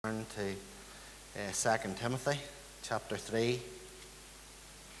to 2 Timothy chapter 3.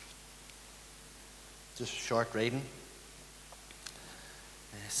 Just short reading.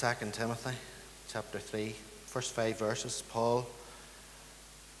 2 Timothy chapter 3, first 5 verses. Paul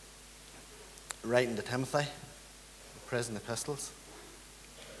writing to Timothy, the prison epistles.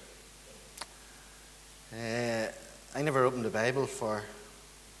 I never opened the Bible for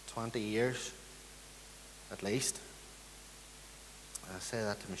 20 years, at least. I say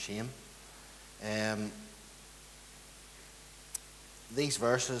that to my shame. These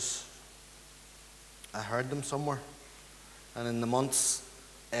verses, I heard them somewhere, and in the months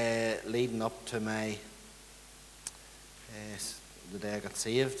leading up to the day I got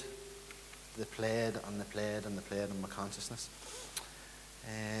saved, they played and they played and they played in my consciousness.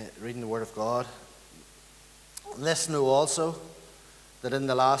 Reading the Word of God. This know also that in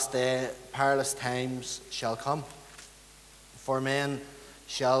the last day perilous times shall come. For men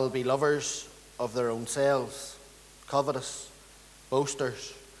shall be lovers of their own selves, covetous,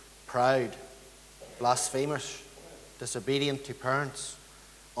 boasters, proud, blasphemers, disobedient to parents,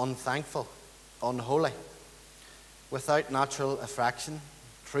 unthankful, unholy, without natural affection,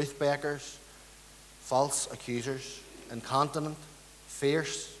 truth-breakers, false accusers, incontinent,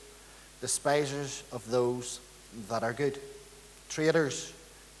 fierce, despisers of those that are good, traitors,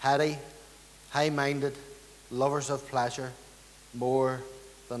 heady, high-minded, lovers of pleasure more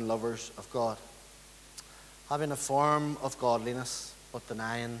than lovers of God, having a form of godliness, but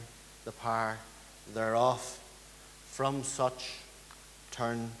denying the power thereof. From such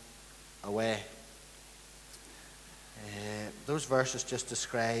turn away. Those verses just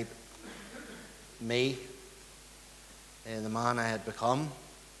describe me, the man I had become,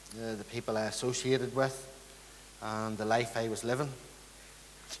 the people I associated with, and the life I was living.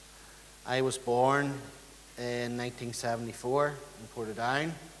 I was born in 1974 in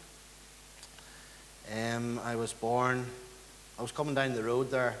Portadown. I was coming down the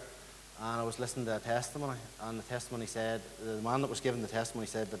road there, and I was listening to a testimony, and the testimony said, the man that was giving the testimony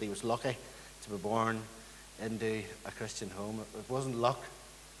said that he was lucky to be born into a Christian home. It wasn't luck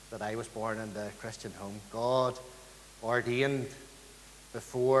that I was born into a Christian home. God ordained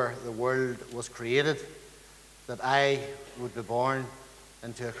before the world was created that I would be born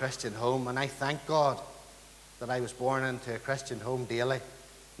into a Christian home, and I thank God that I was born into a Christian home daily.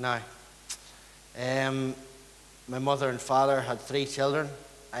 Now, my mother and father had 3 children.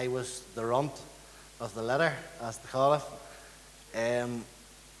 I was the runt of the litter, as they call it.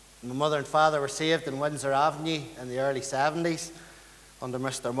 My mother and father were saved in Windsor Avenue in the early 70s under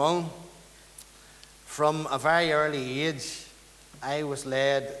Mr. Mullen. From a very early age, I was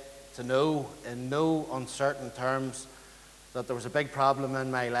led to know in no uncertain terms that there was a big problem in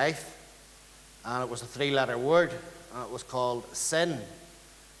my life, and it was a 3-letter word, and it was called sin.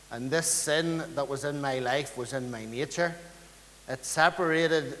 And this sin that was in my life was in my nature. It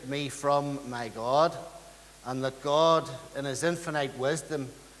separated me from my God, and that God, in His infinite wisdom,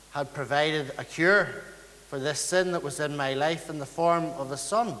 had provided a cure for this sin that was in my life in the form of His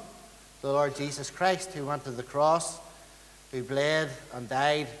Son, the Lord Jesus Christ, who went to the cross, who bled and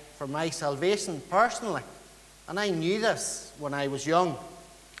died for my salvation personally. And I knew this when I was young.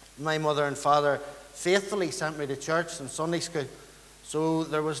 My mother and father faithfully sent me to church and Sunday school. So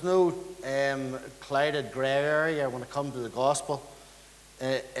there was no clouded grey area when it comes to the gospel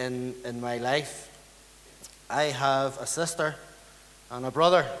in my life. I have a sister and a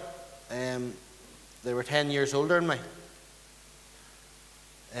brother. They were 10 years older than me.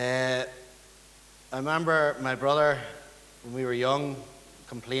 I remember my brother, when we were young,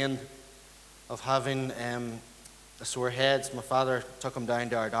 complained of having sore heads. My father took him down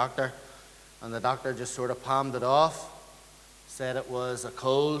to our doctor, and the doctor just sort of palmed it off, said it was a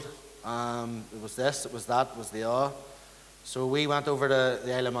cold, it was this, it was that, it was the other. So we went over to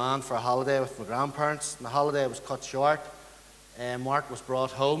the Isle of Man for a holiday with my grandparents, and the holiday was cut short. Mark was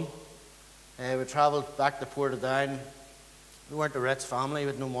brought home. We travelled back to Portadown. We weren't a rich family,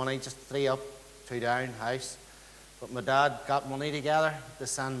 we had no money, just 3 up, 2 down house. But my dad got money together to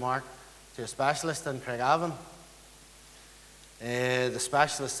send Mark to a specialist in Craigavon. The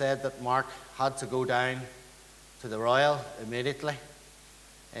specialist said that Mark had to go down to the Royal immediately.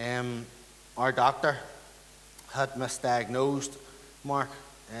 Our doctor had misdiagnosed Mark.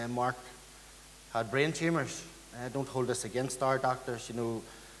 Mark had brain tumours. Don't hold this against our doctors. You know,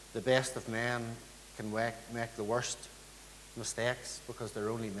 the best of men can make the worst mistakes because they're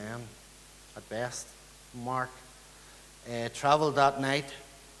only men at best. Mark travelled that night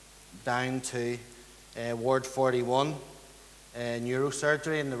down to Ward 41,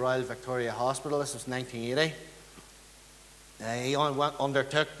 neurosurgery in the Royal Victoria Hospital. This was 1980. He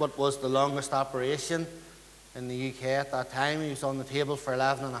undertook what was the longest operation in the UK at that time. He was on the table for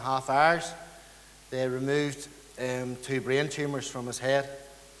 11 and a half hours. They removed 2 brain tumours from his head.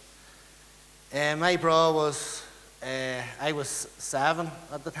 My bro was, I was 7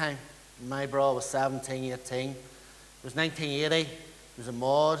 at the time. My bro was 17, 18. It was 1980. He was a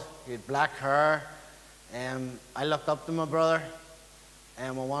mod. He had black hair. I looked up to my brother.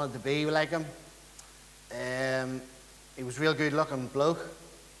 I wanted to be like him. He was a real good looking bloke.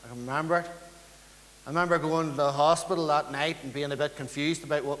 I can remember it. I remember going to the hospital that night and being a bit confused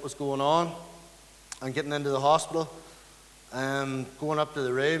about what was going on, and getting into the hospital, going up to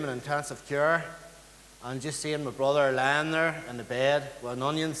the room in intensive care, and just seeing my brother lying there in the bed with an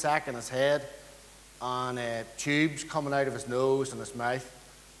onion sack in his head and tubes coming out of his nose and his mouth.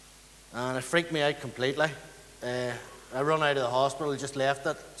 And it freaked me out completely. I run out of the hospital, just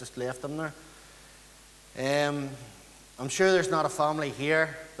left him there. I'm sure there's not a family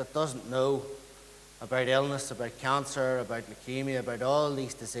here that doesn't know about illness, about cancer, about leukemia, about all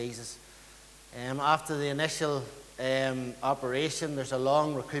these diseases. After the initial operation, there's a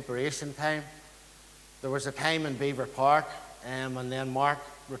long recuperation time. There was a time in Beaver Park, and then Mark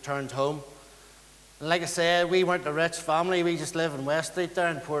returned home. And like I said, we weren't a rich family. We just lived in West Street there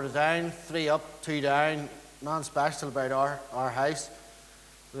in Portadown, 3 up, 2 down, nothing special about our house.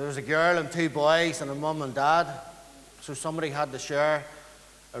 There was a girl and 2 boys and a mum and dad, so somebody had to share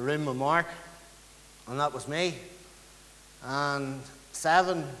a room with Mark, and that was me. And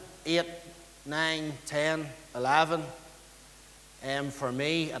 7, 8, 9, 10, 11, for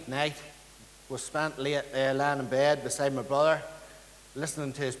me at night was spent lying in bed beside my brother,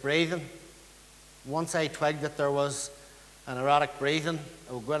 listening to his breathing. Once I twigged that there was an erratic breathing,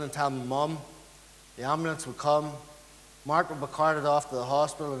 I would go in and tell my mum. The ambulance would come. Mark would be carted off to the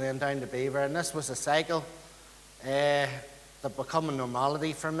hospital and then down to Beaver, and this was a cycle that became a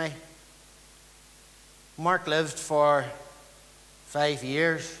normality for me. Mark lived for 5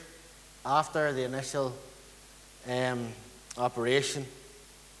 years after the initial operation.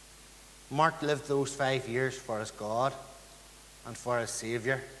 Mark lived those 5 years for his God and for his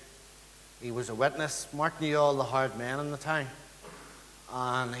Saviour. He was a witness. Mark knew all the hard men in the town,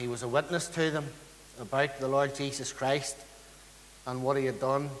 and he was a witness to them about the Lord Jesus Christ and what he had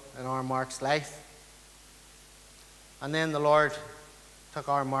done in our Mark's life. And then the Lord took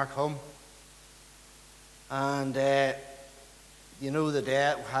our Mark home. And you know the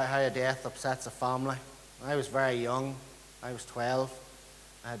death, how a death upsets a family. I was very young. I was 12.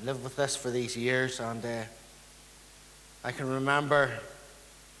 I had lived with this for these years, and I can remember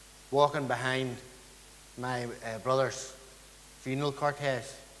walking behind my brother's funeral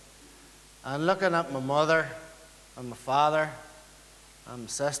cortege and looking at my mother and my father and my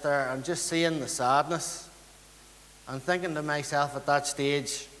sister and just seeing the sadness and thinking to myself at that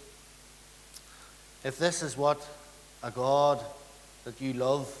stage, if this is what a God that you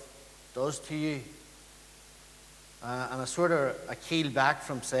love does to you, and I keeled back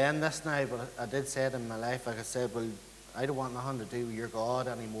from saying this now, but I did say it in my life. Like I said, well, I don't want nothing to do with your God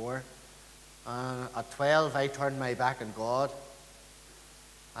anymore. And at 12, I turned my back on God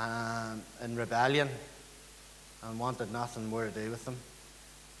in rebellion and wanted nothing more to do with him.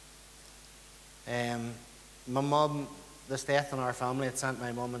 My mum, this death in our family had sent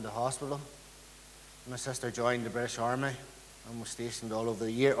my mum into hospital. My sister joined the British Army and was stationed all over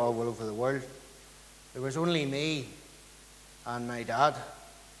the world. There was only me and my dad.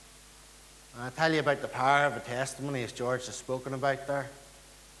 And I'll tell you about the power of a testimony, as George has spoken about there.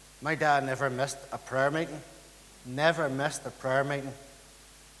 My dad never missed a prayer meeting. Never missed a prayer meeting.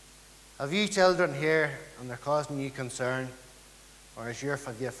 Have you children here and they're causing you concern? Or have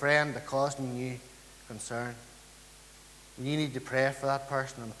you a friend that's causing you concern? You need to pray for that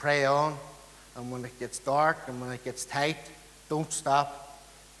person and pray on. And when it gets dark and when it gets tight, don't stop.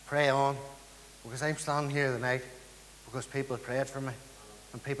 Pray on. Because I'm standing here tonight because people prayed for me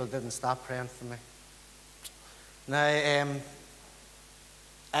and people didn't stop praying for me. Now,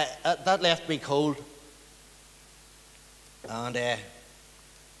 that left me cold. And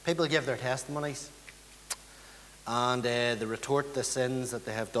people give their testimonies and they retort the sins that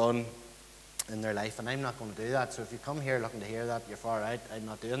they have done in their life, and I'm not going to do that. So if you come here looking to hear that, you're far out. I'm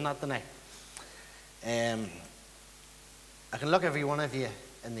not doing that tonight. I can look every one of you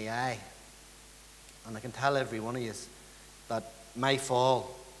in the eye, and I can tell every one of you that my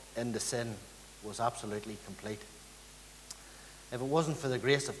fall into sin was absolutely complete. If it wasn't for the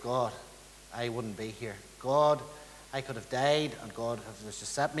grace of God, I wouldn't be here. God, I could have died, and God have just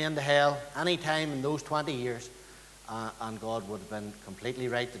set me into hell any time in those 20 years, and God would have been completely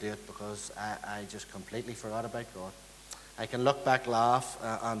right to do it because I just completely forgot about God. I can look back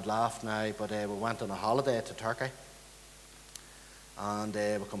and laugh now, but we went on a holiday to Turkey. And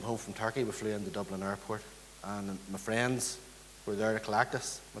we come home from Turkey, we flew into Dublin Airport. And my friends were there to collect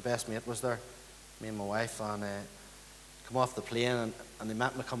us. My best mate was there, me and my wife. And come off the plane, and he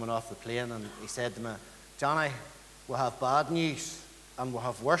met me coming off the plane, and he said to me, "Johnny, we'll have bad news, and we'll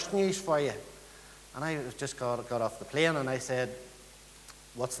have worse news for you." And I just got off the plane, and I said,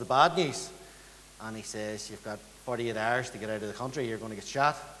 "What's the bad news?" And he says, "You've got 48 hours to get out of the country, you're going to get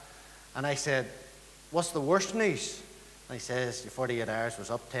shot." And I said, "What's the worst news?" And he says, "Your 48 hours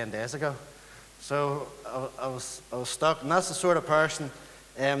was up 10 days ago." So I was stuck, and that's the sort of person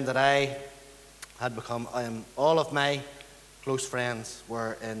that I had become. All of my close friends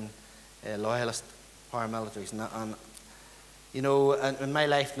were in loyalist paramilitaries, and you know, in my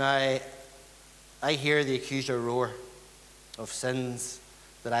life now, I hear the accuser roar of sins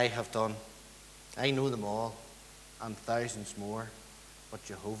that I have done. I know them all, and thousands more, but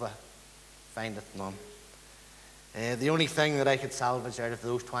Jehovah findeth none. The only thing that I could salvage out of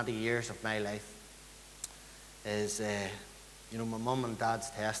those 20 years of my life is, you know, my mum and dad's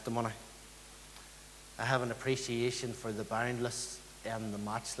testimony. I have an appreciation for the boundless and the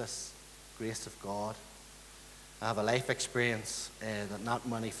matchless grace of God. I have a life experience that not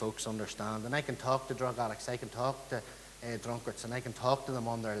many folks understand. And I can talk to drug addicts, I can talk to drunkards, and I can talk to them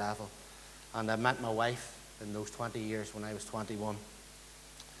on their level. And I met my wife in those 20 years when I was 21.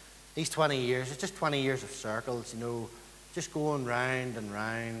 These 20 years, it's just 20 years of circles, you know, just going round and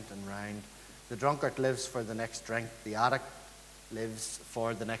round and round. The drunkard lives for the next drink. The addict lives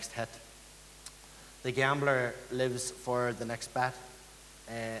for the next hit. The gambler lives for the next bet.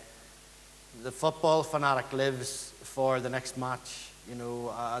 The football fanatic lives for the next match. You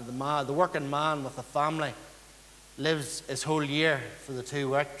know, the working man with a family lives his whole year for the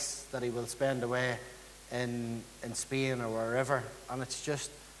 2 weeks that he will spend away in Spain or wherever. And it's just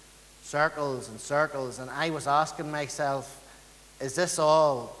circles and circles. And I was asking myself, is this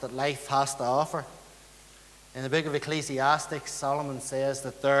all that life has to offer? In the book of Ecclesiastes, Solomon says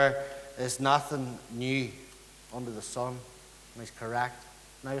that there is nothing new under the sun. And he's correct.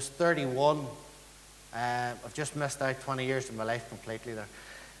 And I was 31. I've just missed out 20 years of my life completely there.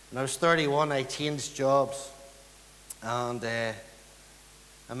 When I was 31, I changed jobs. And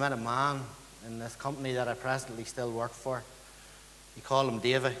I met a man in this company that I presently still work for. You call him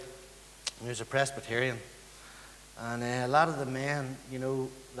Davy. He was a Presbyterian. And a lot of the men, you know,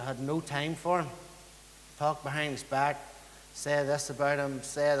 they had no time for him. Talk behind his back, say this about him,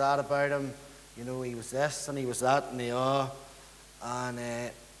 say that about him. You know, he was this and he was that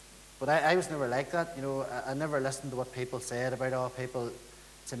and but I was never like that. You know, I never listened to what people said about all people.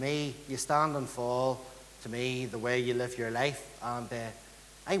 To me, you stand and fall. To me, the way you live your life. And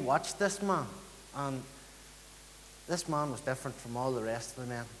I watched this man, and this man was different from all the rest of the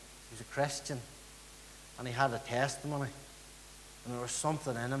men. He was a Christian, and he had a testimony, and there was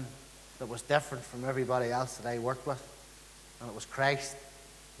something in him that was different from everybody else that I worked with, and it was Christ.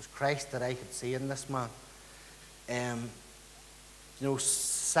 It was Christ that I could see in this man. You know,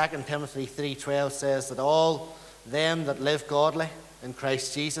 2 Timothy 3:12 says that all them that live godly in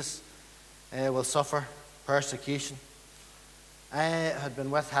Christ Jesus will suffer persecution. I had been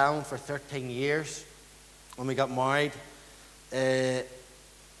with Helen for 13 years when we got married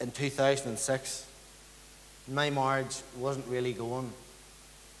in 2006. My marriage wasn't really going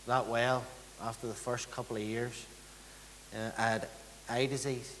that well after the first couple of years. I had eye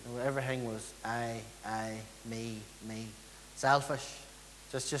disease. You know, everything was I, me. Selfish.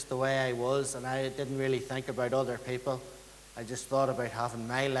 Just the way I was, and I didn't really think about other people. I just thought about having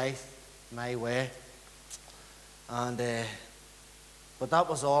my life, my way. And but that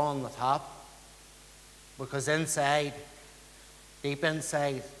was all on the top, because inside, deep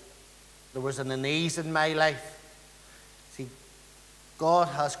inside, there was an unease in my life. See, God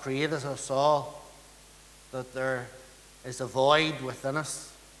has created us all that there is a void within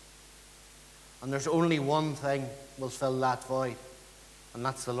us, and there's only one thing will fill that void, and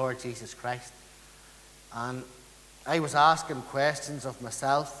that's the Lord Jesus Christ. And I was asking questions of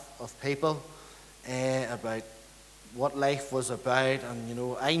myself, of people, about what life was about. And, you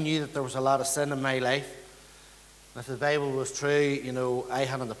know, I knew that there was a lot of sin in my life. And if the Bible was true, you know, I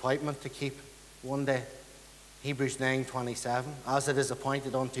had an appointment to keep one day. Hebrews 9:27, as it is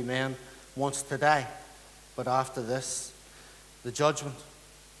appointed unto men once to die, but after this, the judgment.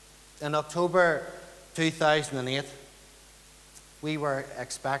 In October 2008, we were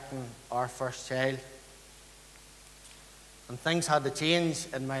expecting our first child. And things had to change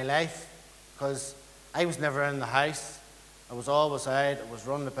in my life, because I was never in the house. I was always out. I was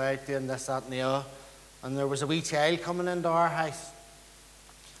running about doing this, that, and the other. and there was a wee child coming into our house.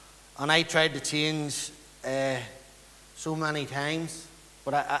 And I tried to change so many times,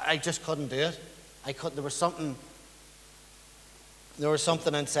 but I just couldn't do it. There was something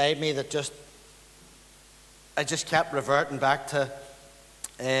inside me that I just kept reverting back to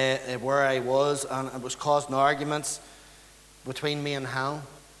where I was, and it was causing arguments between me and Helen.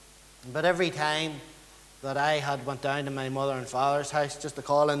 But every time that I had went down to my mother and father's house just to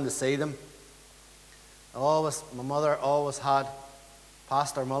call in to see them, my mother always had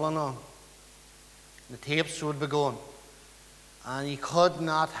Pastor Mullen on. The tapes would be going, and you could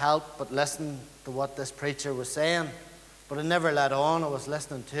not help but listen to what this preacher was saying. But I never let on. I was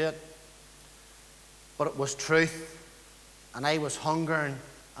listening to it. But it was truth, and I was hungering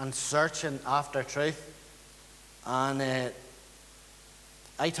and searching after truth. And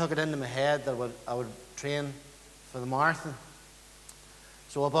I took it into my head that I would train for the marathon.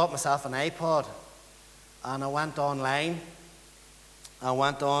 So I bought myself an iPod, and I went online. I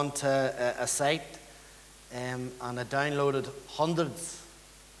went on to a site, and I downloaded hundreds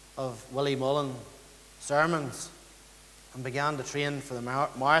of Willie Mullen sermons and began to train for the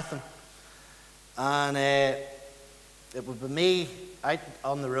marathon. And it would be me out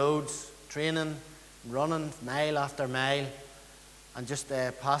on the roads, training, running mile after mile, and just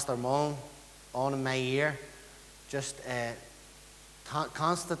Pastor Mullen on in my ear, just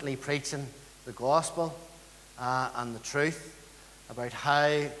constantly preaching the gospel and the truth about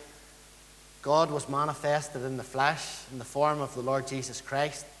how God was manifested in the flesh, in the form of the Lord Jesus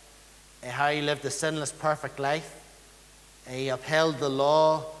Christ, how he lived a sinless, perfect life. He upheld the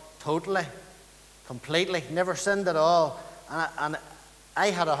law totally, completely, never sinned at all. And I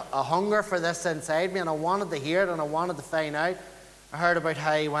had a hunger for this inside me, and I wanted to hear it, and I wanted to find out. I heard about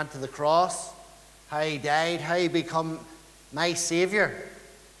how he went to the cross, how he died, how he became my Saviour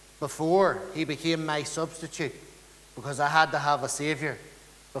before he became my substitute, because I had to have a Saviour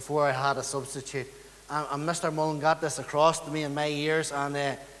before I had a substitute. And Mr. Mullen got this across to me in my ears, and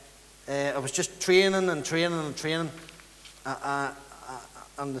I was just training and training and training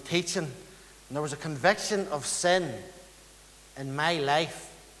and the teaching. And there was a conviction of sin in my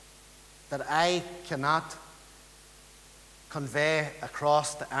life that I cannot convey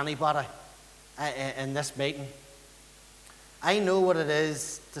across to anybody in this meeting. I know what it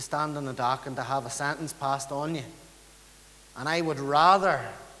is to stand in the dock and to have a sentence passed on you. And I would rather,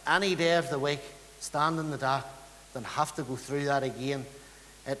 any day of the week, stand in the dock than have to go through that again.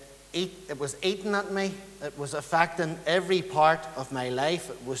 It was eating at me. It was affecting every part of my life.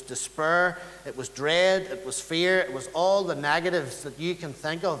 It was despair. It was dread. It was fear. It was all the negatives that you can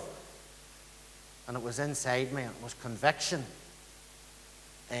think of. And it was inside me. It was conviction.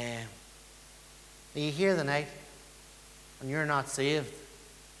 Are you here tonight and you're not saved?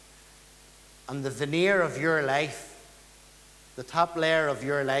 And the veneer of your life, the top layer of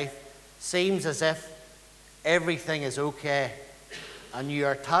your life, seems as if everything is okay, and you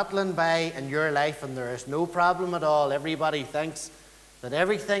are toddling by in your life and there is no problem at all. Everybody thinks that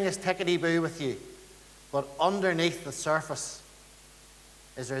everything is tickety-boo with you. But underneath the surface,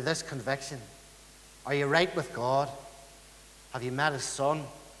 is there this conviction? Are you right with God? Have you met his Son?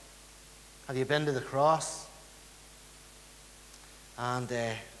 Have you been to the cross? And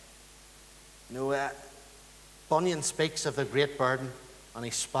Bunyan speaks of the great burden, and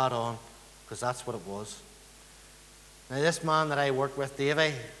he's spot on, because that's what it was. Now, this man that I worked with,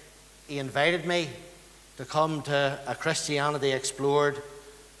 Davey, he invited me to come to a Christianity Explored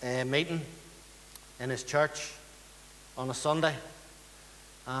meeting in his church on a Sunday.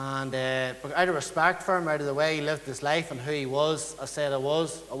 And out of respect for him, out of the way he lived his life and who he was, I said I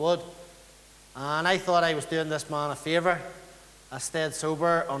would. And I thought I was doing this man a favour. I stayed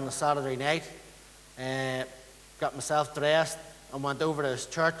sober on the Saturday night, got myself dressed, and went over to his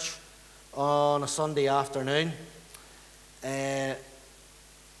church on a Sunday afternoon. And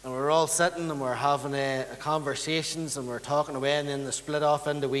we were all sitting and we were having conversations and we were talking away, and then they split off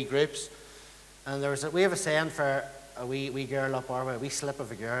into wee groups. And we have a saying for a wee girl up our way, a wee slip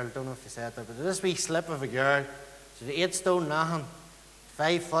of a girl. I don't know if you said that, but this wee slip of a girl, she's 8 stone nothing,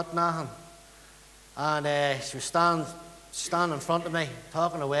 5 foot nothing. And she was standing in front of me,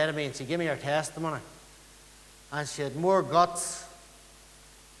 talking away to me, and she gave me her testimony. And she had more guts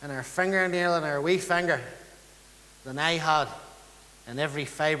in her fingernail and her wee finger than I had in every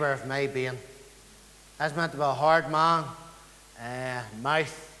fibre of my being. I was meant to be a hard man,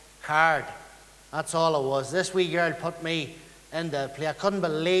 mouth hard. That's all it was. This wee girl put me into play. I couldn't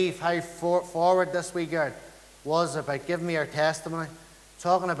believe how forward this wee girl was about giving me her testimony,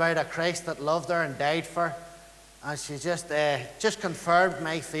 talking about a Christ that loved her and died for her. And she just confirmed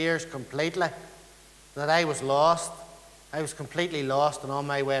my fears completely. that I was lost. I was completely lost and on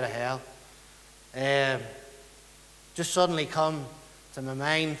my way to hell. Just suddenly come to my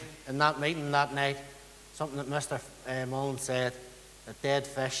mind in that meeting that night, something that Mr. Mullen said, that dead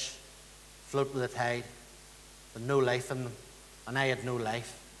fish float with the tide with no life in them, and I had no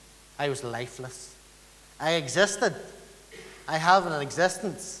life. I was lifeless. I existed. I have an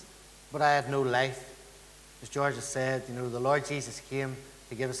existence, but I had no life. As George has said, you know, the Lord Jesus came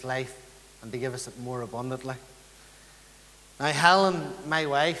to give us life and to give us it more abundantly. Now, Helen, my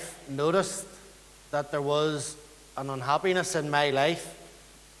wife, noticed that there was an unhappiness in my life,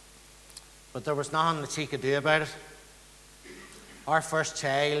 but there was nothing that she could do about it. Our first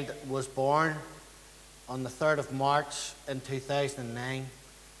child was born on the 3rd of March in 2009.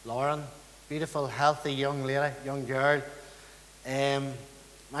 Lauren, beautiful, healthy young lady, young girl.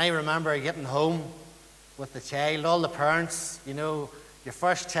 I remember getting home with the child, all the parents, you know, your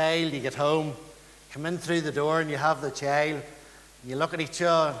first child, you get home, come in through the door and you have the child, and you look at each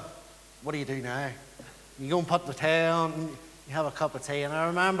other, what do you do now? You go and put the tea on, and you have a cup of tea. And I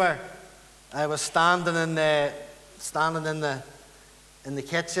remember I was standing in the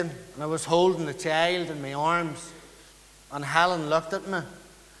kitchen, and I was holding the child in my arms, and Helen looked at me,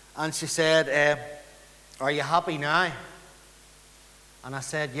 and she said, "Are you happy now?" And I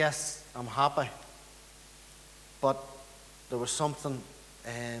said, "Yes, I'm happy." But there was something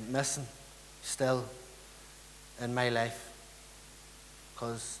missing still in my life.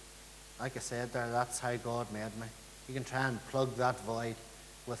 Because, like I said there, that's how God made me. You can try and plug that void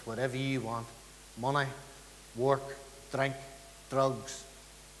with whatever you want. Money, work, drink, drugs,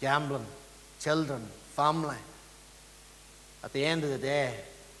 gambling, children, family. At the end of the day,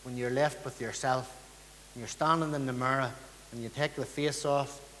 when you're left with yourself, and you're standing in the mirror, and you take the face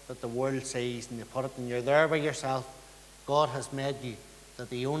off that the world sees, and you put it, and you're there by yourself, God has made you that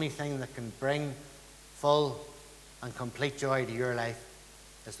the only thing that can bring full and complete joy to your life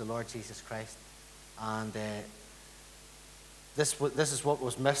is the Lord Jesus Christ. And this is what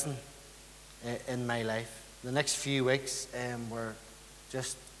was missing in my life. The next few weeks were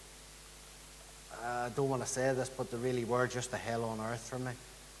just, I don't want to say this, but they really were just a hell on earth for me.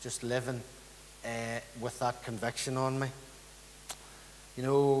 Just living with that conviction on me. You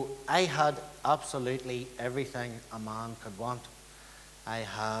know, I had absolutely everything a man could want. I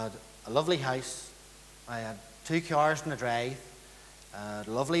had a lovely house. I had 2 cars in the drive. A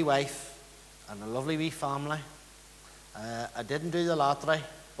lovely wife and a lovely wee family. I didn't do the lottery,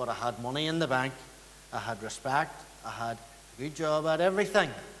 but I had money in the bank. I had respect. I had a good job. I had everything.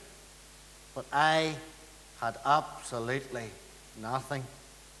 But I had absolutely nothing.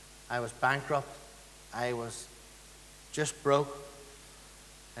 I was bankrupt. I was just broke.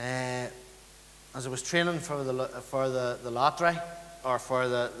 As I was training for the lottery, or for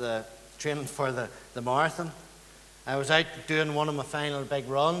the training for the marathon, I was out doing one of my final big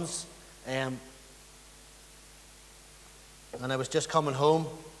runs, and I was just coming home.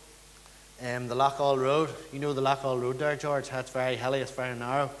 The Lochall Road, you know the Lochall Road there, George. It's very hilly, it's very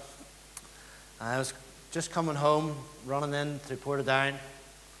narrow. I was just coming home, running in through Portadown,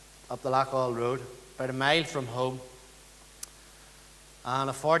 up the Lochall Road, about a mile from home,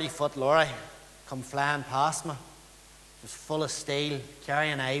 and a 40-foot lorry come flying past me. It was full of steel,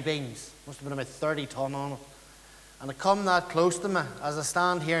 carrying I-beams. Must have been about 30 ton on it. And it come that close to me. As I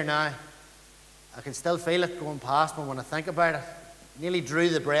stand here now, I can still feel it going past me when I think about it. Nearly drew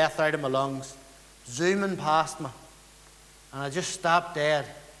the breath out of my lungs, zooming past me. And I just stopped dead,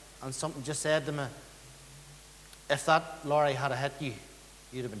 and something just said to me, if that lorry had hit you,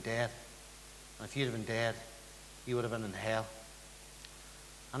 you'd have been dead. And if you'd have been dead, you would have been in hell.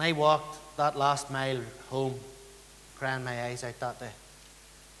 And I walked that last mile home, crying my eyes out that day.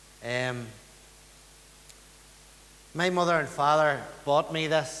 My mother and father bought me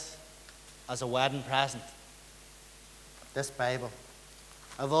this as a wedding present, this Bible.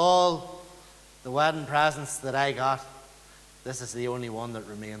 Of all the wedding presents that I got, this is the only one that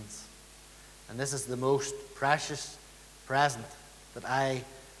remains. And this is the most precious present that I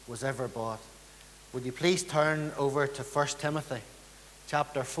was ever bought. Would you please turn over to 1 Timothy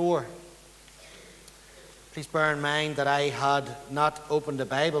chapter 4. Please bear in mind that I had not opened a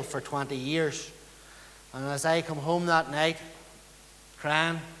Bible for 20 years. And as I come home that night,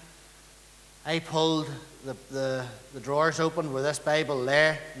 crying, I pulled the drawers open where this Bible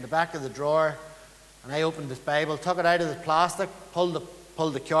lay, in the back of the drawer, and I opened this Bible, took it out of the plastic,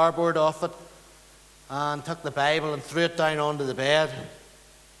 pulled the cardboard off it, and took the Bible and threw it down onto the bed.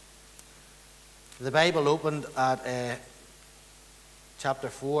 The Bible opened at chapter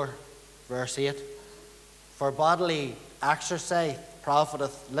 4, verse 8. For bodily exercise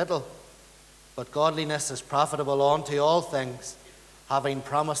profiteth little, But godliness is profitable unto all things, having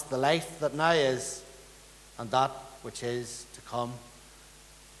promised the life that now is, and that which is to come.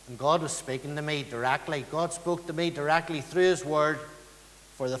 And God was speaking to me directly. God spoke to me directly through His Word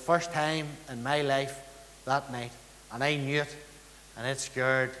for the first time in my life that night. And I knew it, and it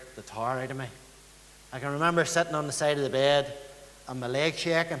scared the tar out of me. I can remember sitting on the side of the bed and my legs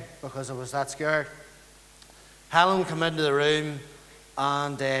shaking because I was that scared. Helen came into the room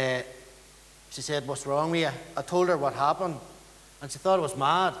and she said, "What's wrong with you?" I told her what happened, and she thought I was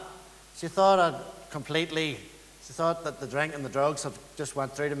mad. She thought that the drink and the drugs had just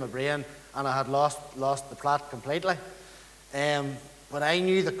went through to my brain and I had lost the plot completely. But I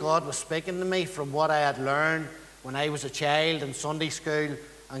knew that God was speaking to me from what I had learned when I was a child in Sunday school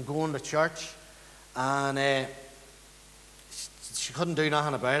and going to church. And she couldn't do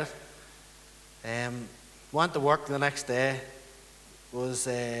nothing about it. Went to work the next day, was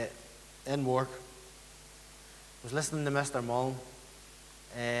in work, was listening to Mr. Mullen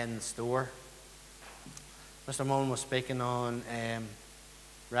in the store. Mr. Mullen was speaking on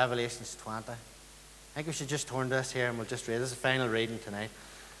Revelations 20. I think we should just turn this here and we'll just read. This is the final reading tonight.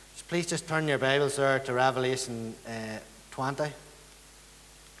 Please just turn your Bibles there to Revelation 20.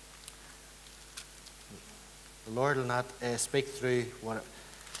 The Lord will not speak through what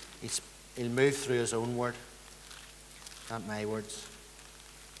He'll move through His own word, not my words.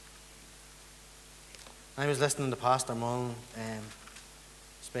 I was listening to Pastor Mullen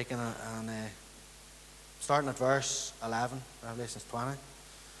speaking on starting at verse 11, Revelation 20.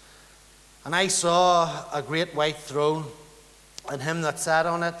 And I saw a great white throne, and Him that sat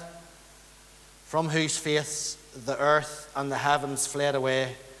on it, from whose face the earth and the heavens fled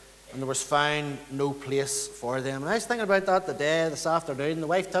away, and there was found no place for them. And I was thinking about that this afternoon. The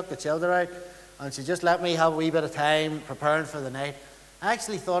wife took the children out, and she just let me have a wee bit of time preparing for the night. I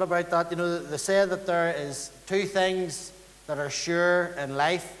actually thought about that. You know, they say that there is two things that are sure in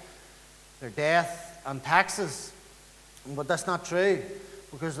life. They're death and taxes. But that's not true,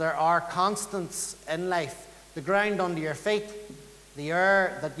 because there are constants in life. The ground under your feet, the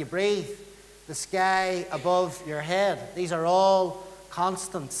air that you breathe, the sky above your head. These are all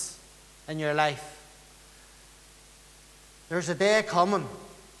constants in your life. There's a day coming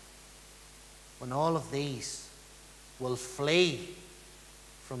when all of these will flee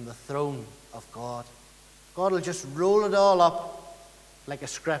from the throne of God. God will just roll it all up like a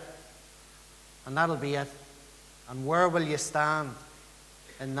script, and that'll be it. And where will you stand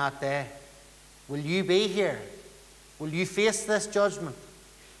in that day? Will you be here? Will you face this judgment?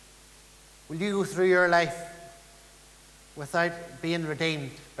 Will you go through your life without being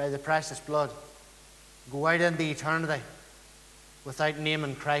redeemed by the precious blood? Go out into eternity without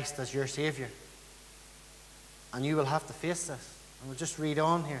naming Christ as your Saviour? And you will have to face this. And we'll just read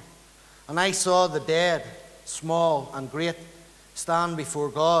on here. And I saw the dead, small and great, stand before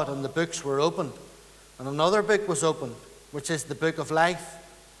God, and the books were opened. And another book was opened, which is the book of life.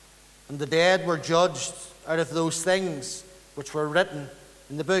 And the dead were judged out of those things which were written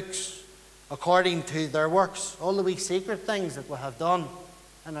in the books, according to their works. All the wee secret things that we have done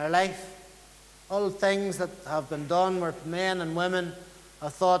in our life, all the things that have been done where men and women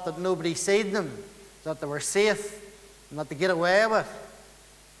have thought that nobody seen them, that they were safe and that they get away with,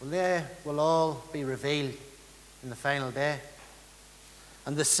 well, they will all be revealed in the final day.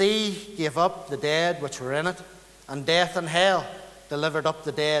 And the sea gave up the dead which were in it, and death and hell delivered up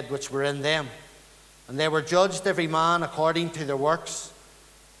the dead which were in them. And they were judged every man according to their works.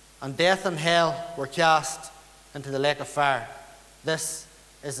 And death and hell were cast into the lake of fire. This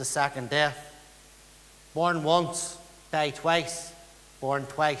is the second death. Born once, die twice. Born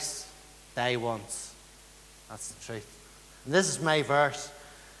twice, die once. That's the truth. And this is my verse.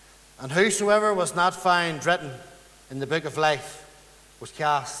 And whosoever was not found written in the book of life was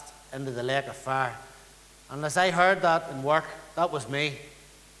cast into the lake of fire. And as I heard that in work, that was me.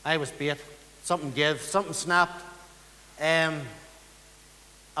 I was bait. Something gave, something snapped. I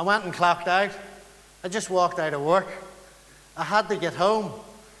went and clocked out. I just walked out of work. I had to get home.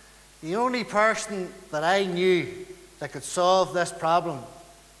 The only person that I knew that could solve this problem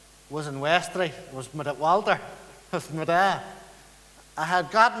was in Westry, was Walter, was my dad. I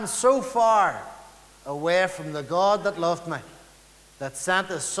had gotten so far away from the God that loved me, that sent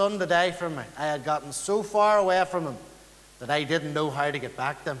His Son to die for me. I had gotten so far away from Him that I didn't know how to get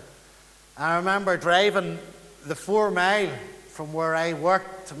back to Him. I remember driving the 4 mile from where I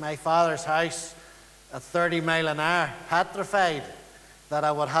worked to my father's house at 30 mile an hour, petrified that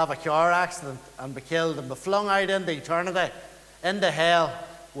I would have a car accident and be killed and be flung out into eternity, into hell,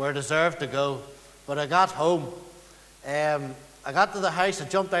 where I deserved to go. But I got home. I got to the house, I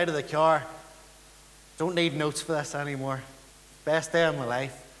jumped out of the car, Don't need notes for this anymore. Best day of my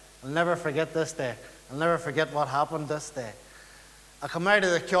life. I'll never forget this day. I'll never forget what happened this day. I come out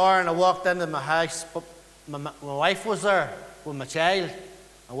of the car and I walked into my house, but my wife was there with my child.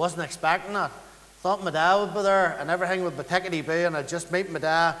 I wasn't expecting that. Thought my dad would be there and everything would be tickety-boo and I'd just meet my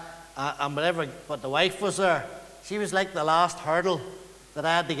dad and whatever, but the wife was there. She was like the last hurdle that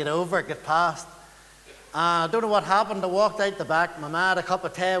I had to get over, get past. I don't know what happened. I walked out the back. My ma had a cup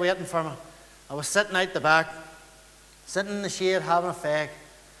of tea waiting for me. I was sitting out the back, sitting in the shade having a fag,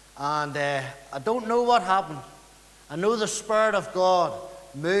 and I don't know what happened. I know the Spirit of God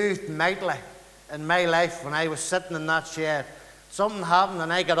moved mightily in my life when I was sitting in that shed. Something happened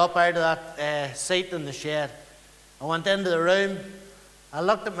and I got up out of that seat in the shed. I went into the room. I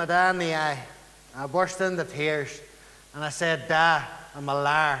looked at my dad in the eye. I burst into tears and I said, "Dad, I'm a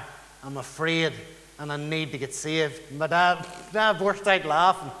liar. I'm afraid and I need to get saved." My dad burst out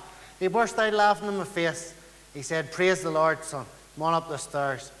laughing. He burst out laughing in my face. He said, "Praise the Lord, son. Come on up the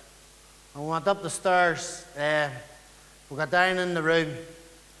stairs." I went up the stairs. We got down in the room.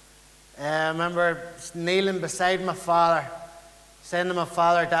 I remember kneeling beside my father, saying to my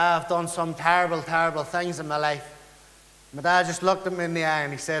father, "Dad, I've done some terrible, terrible things in my life." My dad just looked at me in the eye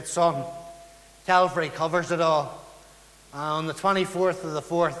and he said, "Son, Calvary covers it all." On the 24th of the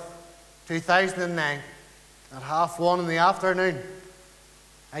 4th, 2009, at 1:30 in the afternoon,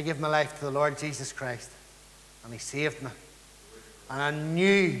 I gave my life to the Lord Jesus Christ, and He saved me. And I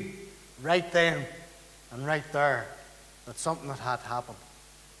knew right then and right there that something had happened.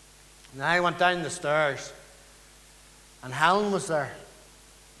 And I went down the stairs, and Helen was there.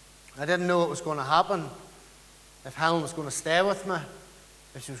 I didn't know what was going to happen, if Helen was going to stay with me,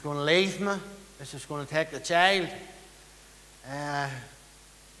 if she was going to leave me, if she was going to take the child. It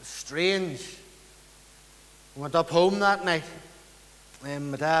was strange. I went up home that night,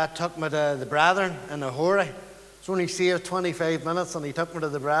 and my dad took me to the Brethren in a hurry. It's only saved 25 minutes, and he took me to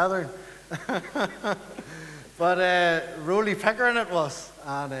the Brethren. But Roly Pickering it was,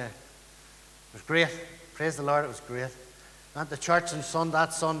 and it was great. Praise the Lord, it was great. I went to church on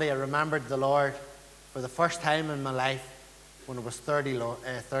that Sunday. I remembered the Lord for the first time in my life when I was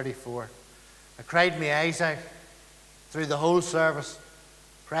 34. I cried my eyes out through the whole service.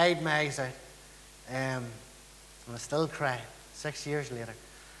 Cried my eyes out. And I still cry 6 years later.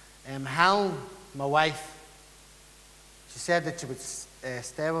 Helen, my wife, she said that she would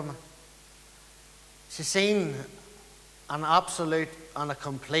stay with me. She's seen an absolute and a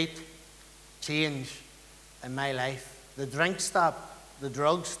complete change in my life. The drink stopped, the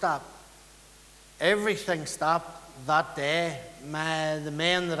drugs stopped, everything stopped that day. The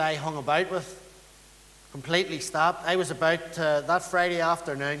men that I hung about with completely stopped. I was about that Friday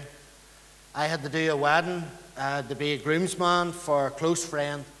afternoon, I had to do a wedding, to be a groomsman for a close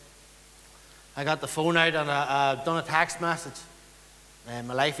friend. I got the phone out and I've done a text message.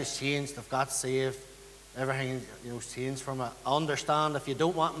 My life has changed. I've got saved. Everything has changed from it. I understand if you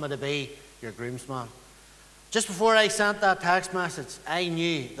don't want me to be your groomsman. Just before I sent that text message, I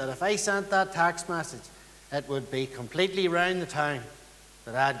knew that if I sent that text message, it would be completely round the town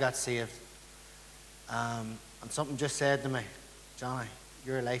that I'd got saved. And something just said to me, "Johnny,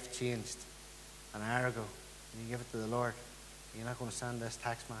 your life changed an hour ago. You give it to the Lord. You're not going to send this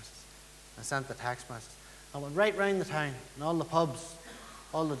text message." I sent the text message. I went right round the town, and all the pubs,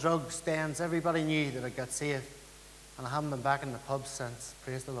 all the drug stands, everybody knew that I got saved. And I haven't been back in the pubs since.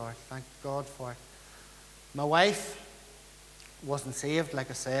 Praise the Lord. Thank God for it. My wife wasn't saved, like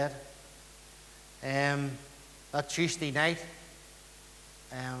I said. That Tuesday night,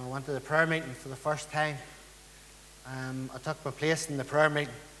 I went to the prayer meeting for the first time. I took my place in the prayer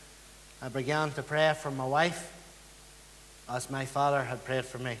meeting. I began to pray for my wife, as my father had prayed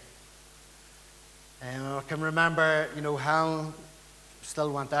for me. I can remember, Helen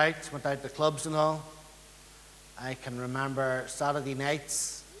still went out to clubs and all. I can remember Saturday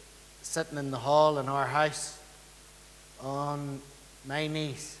nights sitting in the hall in our house on my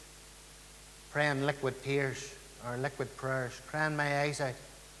knees, praying liquid tears or liquid prayers, crying my eyes out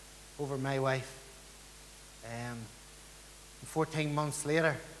over my wife. 14 months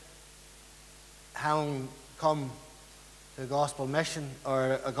later, Helen come to a gospel mission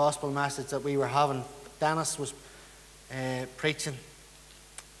or a gospel message that we were having. Dennis was preaching.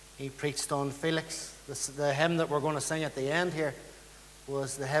 He preached on Felix. The hymn that we're going to sing at the end here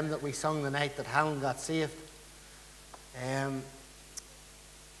was the hymn that we sung the night that Helen got saved.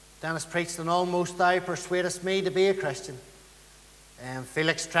 Dennis preached on "Almost Thou Persuadest Me to Be a Christian."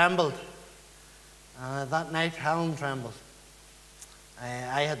 Felix trembled. That night Helen trembled.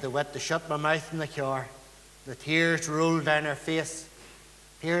 I had the wit to shut my mouth in the car. The tears rolled down her face,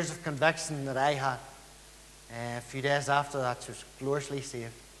 tears of conviction that I had. A few days after that, she was gloriously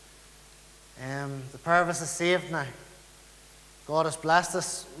saved. The pair of us is saved now. God has blessed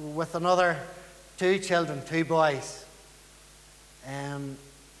us with another 2 children, 2 boys. I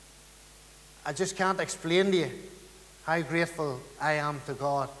just can't explain to you how grateful I am to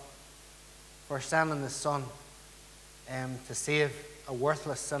God for sending His Son to save a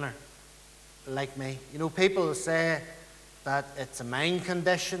worthless sinner like me. You know, people say that it's a mind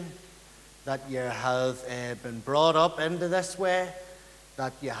condition, that you have been brought up into this way,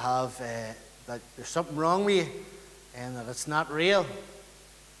 that you have that there's something wrong with you, and that it's not real.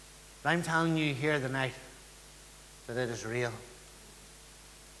 But I'm telling you here tonight that it is real.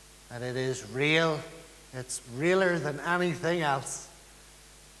 That it is real. It's realer than anything else.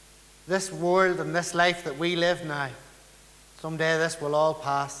 This world and this life that we live now, someday this will all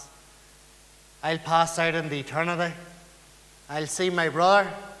pass. I'll pass out into eternity. I'll see my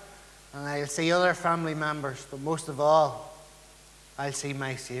brother, and I'll see other family members, but most of all, I'll see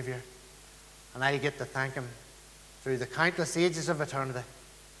my Saviour, and I'll get to thank Him through the countless ages of eternity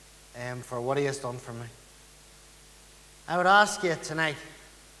for what He has done for me. I would ask you tonight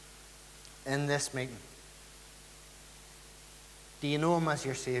in this meeting, do you know Him as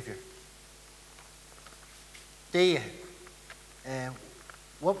your Saviour? Do you?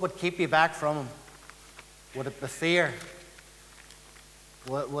 What would keep you back from Him? Would it be fear?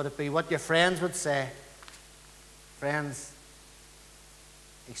 Would it be what your friends would say? Friends,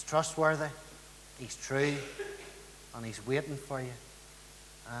 He's trustworthy, He's true, and He's waiting for you,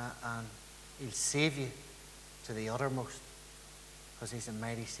 and He'll save you to the uttermost, because He's a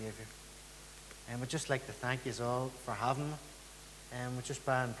mighty Saviour. And we'd just like to thank you all for having me. And we'll just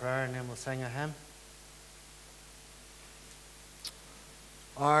bow in prayer, and then we'll sing a hymn.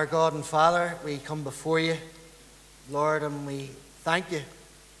 Our God and Father, we come before you, Lord, and we thank you,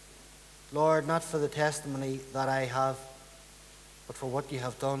 Lord, not for the testimony that I have, but for what you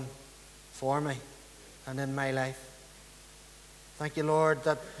have done for me and in my life. Thank you, Lord,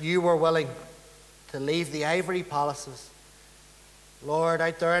 that you were willing to leave the ivory palaces, Lord,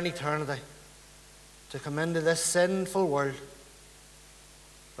 out there in eternity, to come into this sinful world.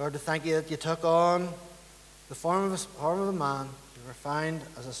 Lord, to thank you that you took on the form of a man. You were found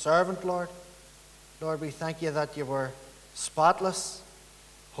as a servant, Lord. Lord, we thank you that you were spotless,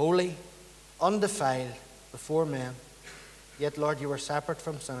 holy, undefiled before men. Yet, Lord, you were separate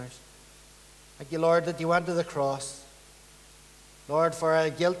from sinners. Thank you, Lord, that you went to the cross, Lord, for a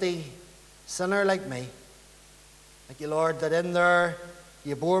guilty sinner like me. Thank you, Lord, that in there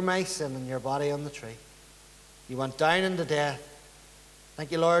you bore my sin in your body on the tree. You went down into death.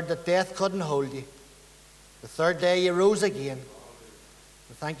 Thank you, Lord, that death couldn't hold you. The third day you rose again.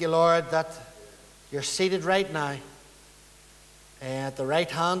 And thank you, Lord, that you're seated right now at the right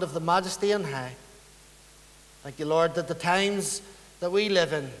hand of the Majesty on high. Thank you, Lord, that the times that we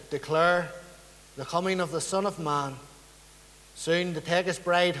live in declare the coming of the Son of Man, soon to take His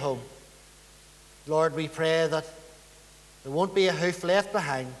bride home. Lord, we pray that there won't be a hoof left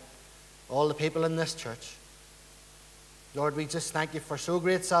behind all the people in this church. Lord, we just thank you for so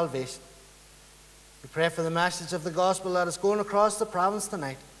great salvation. We pray for the message of the gospel that is going across the province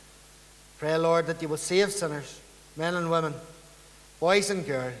tonight. Pray, Lord, that you will save sinners, men and women, boys and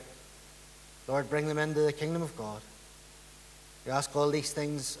girls. Lord, bring them into the kingdom of God. We ask all these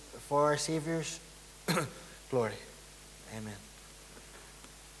things for our Saviour's glory. Amen.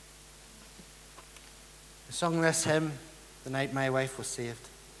 We sung this hymn the night my wife was saved.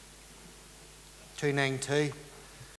 292.